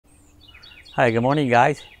Hi, good morning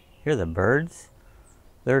guys. Here are the birds.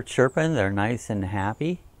 They're chirping, they're nice and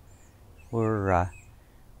happy. We're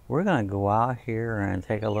gonna go out here and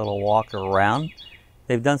take a little walk around.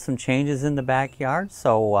 They've done some changes in the backyard,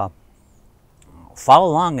 so follow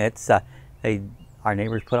along. Our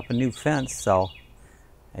neighbors put up a new fence, so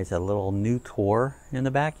it's a little new tour in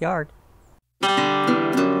the backyard.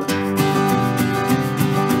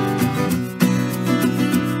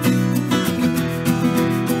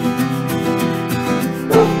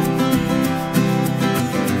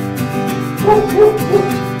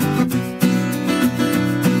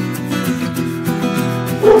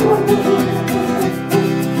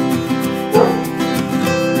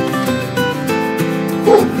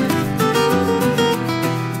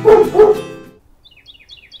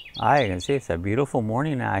 Hi, you can see it's a beautiful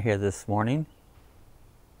morning out here this morning.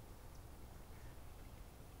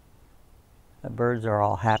 The birds are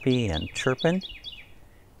all happy and chirping.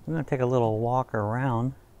 I'm going to take a little walk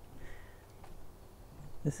around.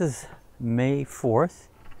 This is May 4th.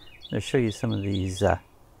 I'll show you some of these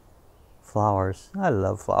flowers. I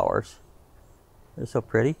love flowers. They're so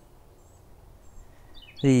pretty.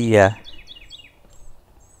 We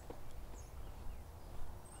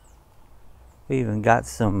even got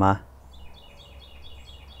some,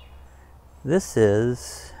 this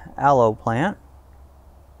is aloe plant.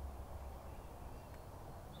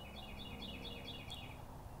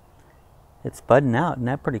 It's budding out, isn't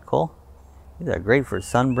that pretty cool? These are great for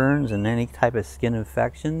sunburns and any type of skin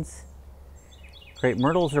infections. Crepe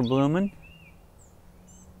myrtles are blooming.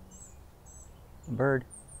 Bird.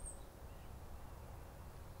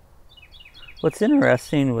 What's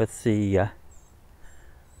interesting with the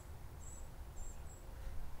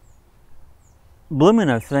blooming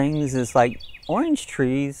of things is like orange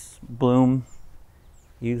trees bloom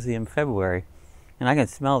usually in February. And I can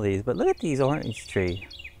smell these, but look at these orange trees.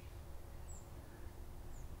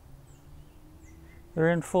 They're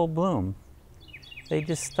in full bloom. They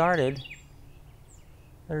just started.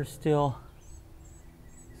 There's still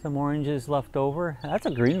some oranges left over. That's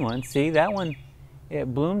a green one. See, that one,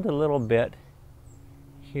 it bloomed a little bit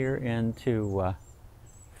here into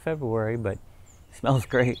February, but it smells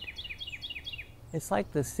great. It's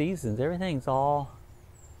like the seasons. Everything's all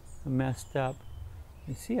messed up.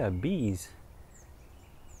 You see bees.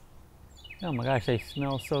 Oh my gosh, they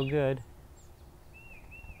smell so good.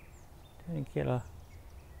 Trying to get a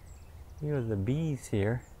view of the bees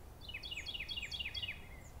here.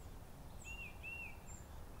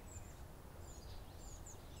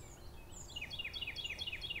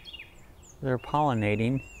 They're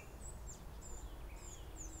pollinating.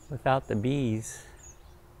 Without the bees,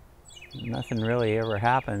 nothing really ever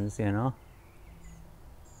happens, you know.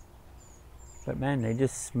 But man, they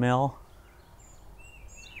just smell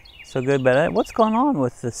so good. But what's going on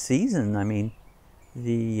with the season? I mean,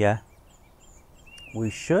 we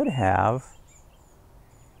should have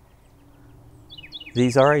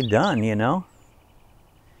these already done, you know.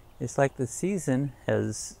 It's like the season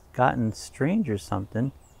has gotten strange or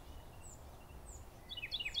something.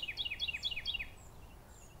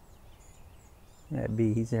 That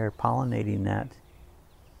bees are pollinating that.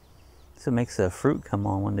 So it makes the fruit come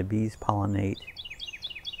on when the bees pollinate.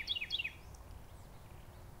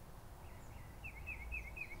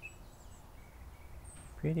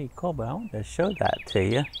 Pretty cool, but I want to show that to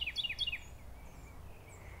you.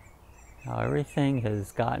 How everything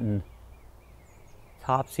has gotten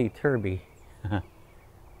topsy-turvy.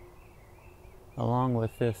 Along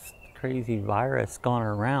with this crazy virus going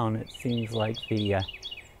around, it seems like the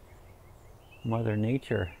Mother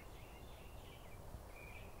Nature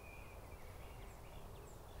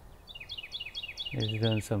is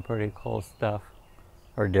doing some pretty cool stuff.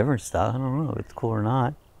 Or different stuff. I don't know if it's cool or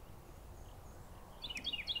not.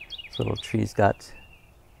 This little tree's got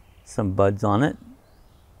some buds on it.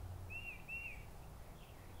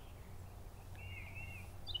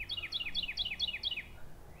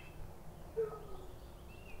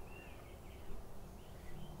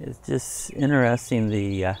 It's just interesting,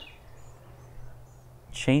 the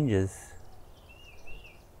changes.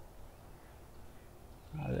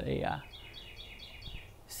 The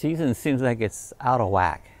season seems like it's out of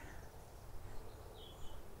whack.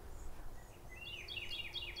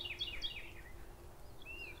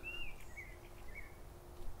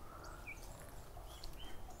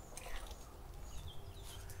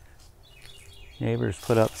 Neighbors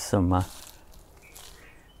put up some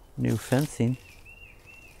new fencing.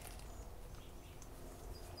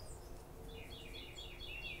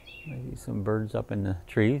 Maybe some birds up in the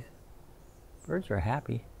trees. Birds are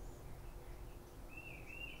happy.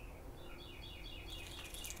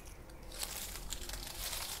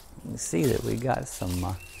 You can see that we got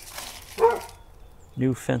some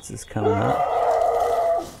new fences coming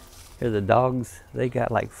up. Here the dogs, they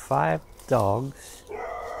got like 5 dogs.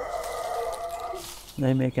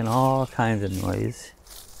 They're making all kinds of noise.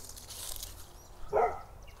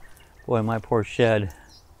 Boy, my poor shed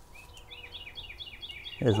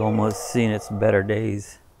has almost seen its better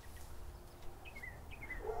days.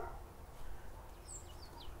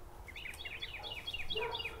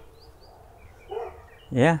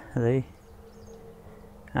 Yeah, they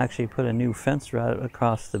actually put a new fence right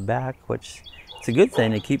across the back, which it's a good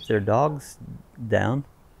thing to keep their dogs down.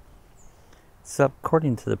 So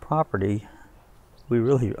according to the property, we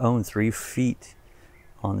really own 3 feet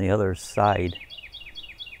on the other side.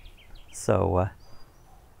 So I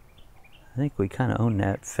think we kind of own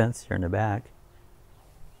that fence here in the back.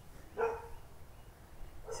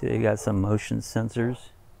 See, they got some motion sensors.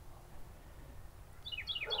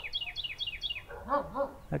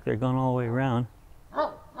 Like they're going all the way around.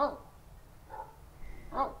 I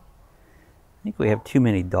think we have too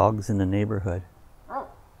many dogs in the neighborhood.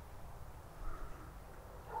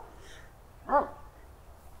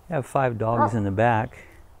 We have 5 dogs in the back.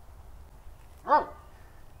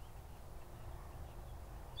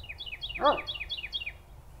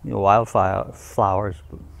 You know, wildflowers.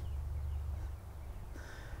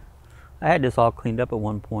 I had this all cleaned up at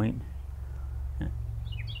one point.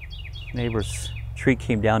 Neighbor's tree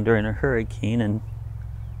came down during a hurricane and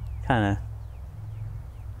kind of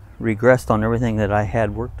regressed on everything that I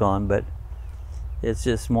had worked on, but it's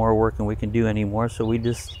just more work than we can do anymore, so we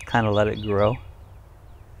just kind of let it grow.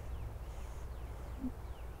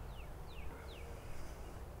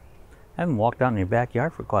 I haven't walked out in your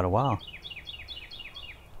backyard for quite a while.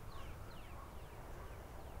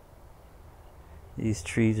 These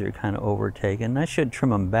trees are kind of overtaken. I should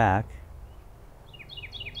trim them back.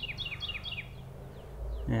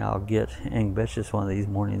 Yeah, I'll get ambitious one of these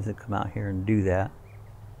mornings and come out here and do that.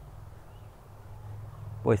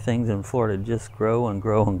 Boy, things in Florida just grow and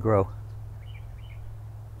grow and grow.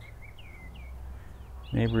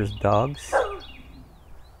 Neighbor's dogs.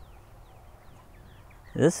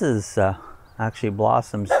 This is actually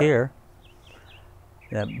blossoms here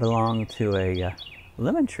that belong to a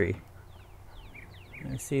lemon tree.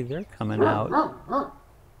 I see they're coming out.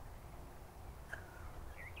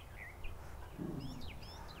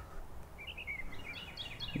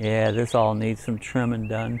 Yeah, this all needs some trimming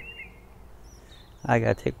done. I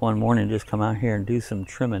gotta take one morning and just come out here and do some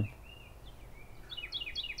trimming.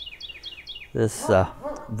 This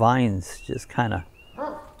vines just kind of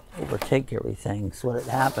overtake everything. That's what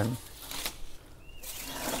had happened.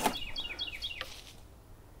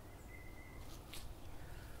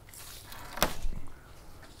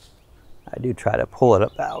 I do try to pull it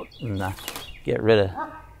up out and get rid of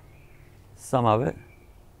some of it.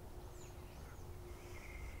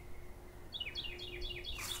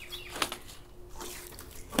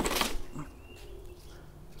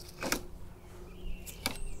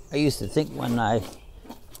 I used to think when I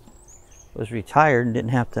was retired and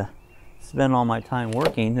didn't have to spend all my time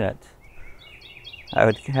working that I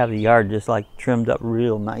would have the yard just like trimmed up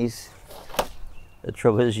real nice. The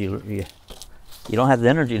trouble is you don't have the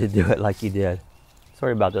energy to do it like you did.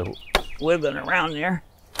 Sorry about the wiggling around there.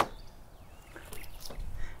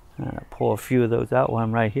 I'm gonna pull a few of those out while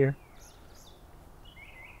I'm right here.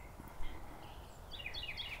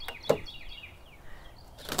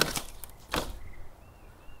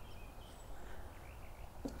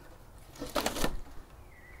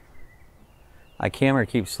 My camera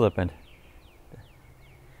keeps slipping.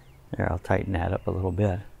 There, I'll tighten that up a little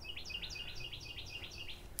bit.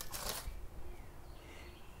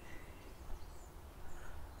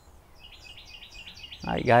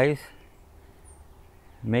 Alright guys,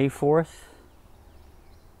 May 4th.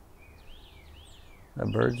 The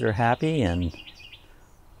birds are happy and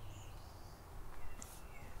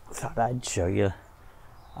thought I'd show you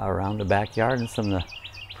around the backyard and some of the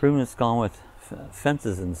improvements gone with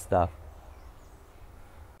fences and stuff.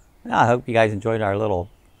 I hope you guys enjoyed our little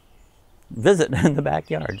visit in the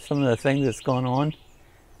backyard. Some of the things that's going on.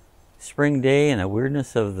 Spring day and the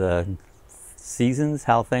weirdness of the seasons,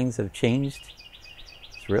 how things have changed.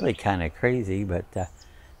 It's really kind of crazy, but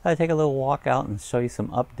I'll take a little walk out and show you some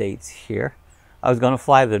updates here. I was going to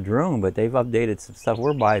fly the drone, but they've updated some stuff.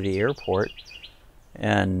 We're by the airport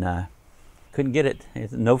and couldn't get it.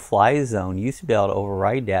 It's a no-fly zone. You used to be able to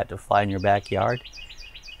override that to fly in your backyard.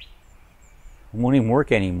 It won't even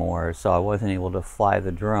work anymore, so I wasn't able to fly the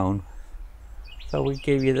drone. So we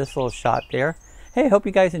gave you this little shot there. Hey, hope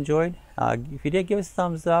you guys enjoyed. If you did, give us a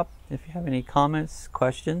thumbs up. If you have any comments,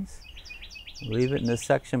 questions, leave it in the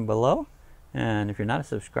section below. And if you're not a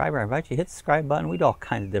subscriber, I invite you to hit the subscribe button. We do all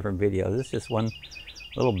kinds of different videos. This is just one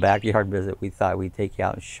little backyard visit we thought we'd take you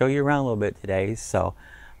out and show you around a little bit today. So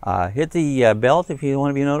hit the bell if you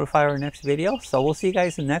want to be notified of our next video. So we'll see you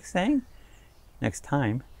guys in the next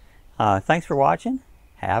time. Thanks for watching.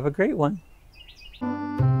 Have a great one.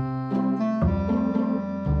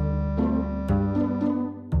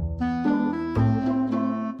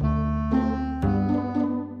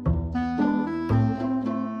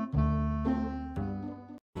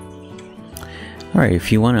 Alright,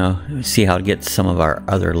 if you want to see how to get some of our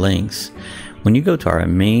other links, when you go to our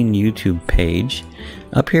main YouTube page,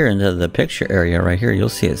 up here into the picture area right here, you'll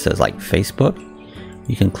see it says like Facebook.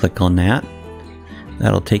 You can click on that.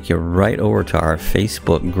 That'll take you right over to our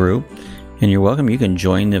Facebook group. And you're welcome. You can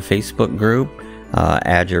join the Facebook group,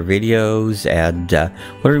 add your videos, add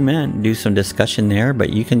whatever you want, do some discussion there, but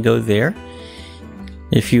you can go there.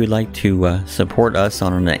 If you would like to support us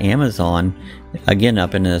on Amazon, again,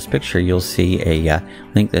 up in this picture, you'll see a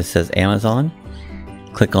link that says Amazon.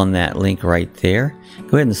 Click on that link right there.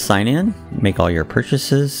 Go ahead and sign in, make all your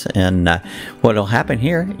purchases, and what will happen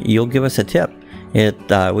here, you'll give us a tip.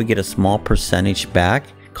 We get a small percentage back.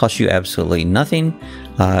 Costs you absolutely nothing,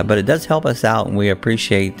 but it does help us out, and we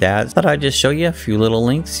appreciate that. Thought I'd just show you a few little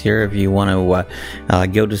links here if you want to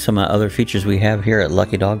go to some other features we have here at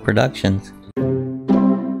Lucky Dog Productions.